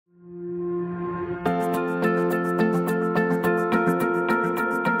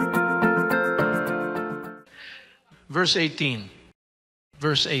verse 18.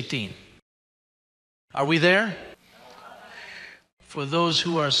 Verse 18. Are we there? For those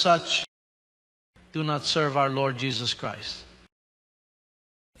who are such do not serve our Lord Jesus Christ.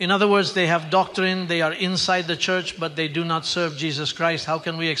 In other words, they have doctrine, they are inside the church, but they do not serve Jesus Christ. How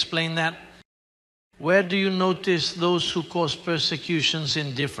can we explain that? Where do you notice those who cause persecutions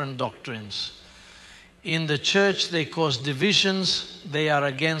in different doctrines? In the church, they cause divisions, they are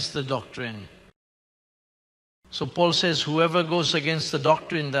against the doctrine. So Paul says, whoever goes against the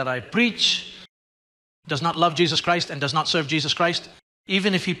doctrine that I preach does not love Jesus Christ and does not serve Jesus Christ,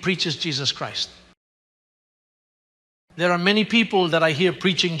 even if he preaches Jesus Christ. There are many people that I hear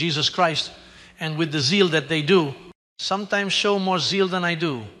preaching Jesus Christ, and with the zeal that they do, sometimes show more zeal than I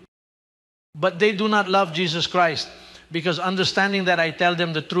do. But they do not love Jesus Christ, because understanding that I tell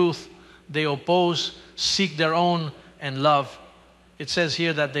them the truth, they oppose, seek their own, and love. It says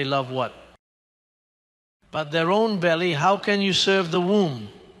here that they love what? But their own belly. How can you serve the womb?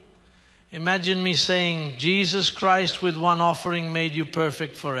 Imagine me saying, Jesus Christ with one offering made you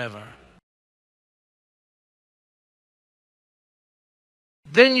perfect forever.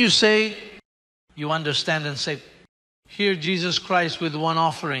 Then you say, you understand and say, here Jesus Christ with one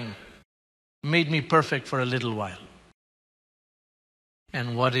offering made me perfect for a little while.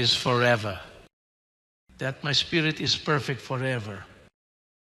 And what is forever? That my spirit is perfect forever.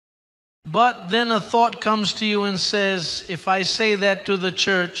 But then a thought comes to you and says, if I say that to the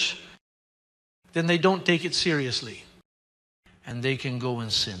church, then they don't take it seriously. And they can go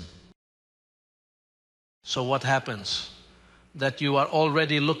and sin. So what happens? That you are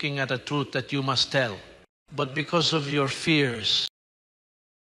already looking at a truth that you must tell. But because of your fears,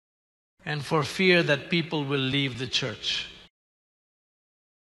 and for fear that people will leave the church,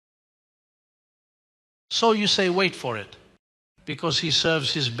 so you say, wait for it. Because he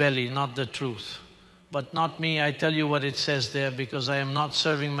serves his belly, not the truth. But not me. I tell you what it says there, because I am not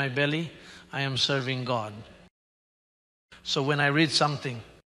serving my belly, I am serving God. So when I read something,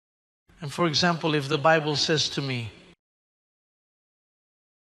 and for example, if the Bible says to me,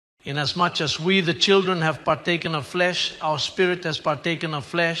 inasmuch as we the children have partaken of flesh, our spirit has partaken of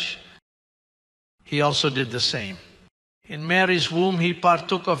flesh, he also did the same. In Mary's womb, he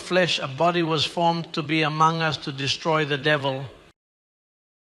partook of flesh. A body was formed to be among us to destroy the devil.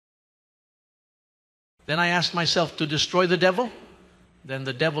 Then I asked myself, to destroy the devil? Then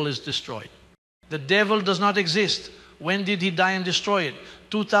the devil is destroyed. The devil does not exist. When did he die and destroy it?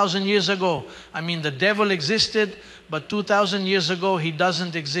 2,000 years ago. I mean, the devil existed, but 2,000 years ago, he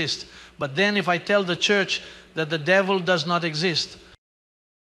doesn't exist. But then if I tell the church that the devil does not exist,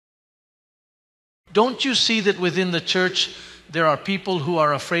 don't you see that within the church there are people who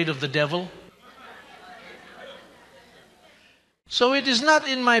are afraid of the devil? So it is not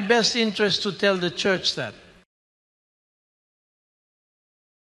in my best interest to tell the church that.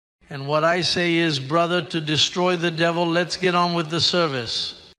 And what I say is, brother, to destroy the devil, let's get on with the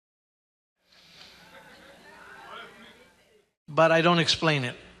service. But I don't explain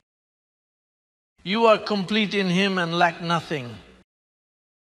it. You are complete in him and lack nothing.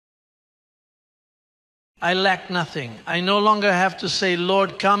 I lack nothing. I no longer have to say,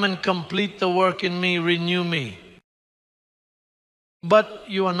 Lord, come and complete the work in me, renew me. But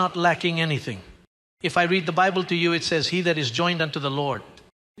you are not lacking anything. If I read the Bible to you, it says, he that is joined unto the Lord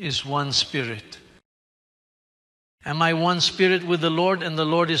is one spirit. Am I one spirit with the Lord and the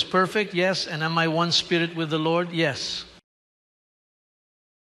Lord is perfect? Yes. And am I one spirit with the Lord? Yes.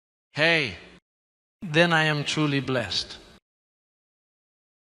 Hey, then I am truly blessed.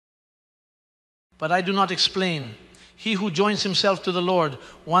 But I do not explain. He who joins himself to the Lord,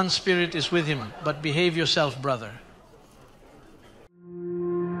 one spirit is with him. But behave yourself, brother.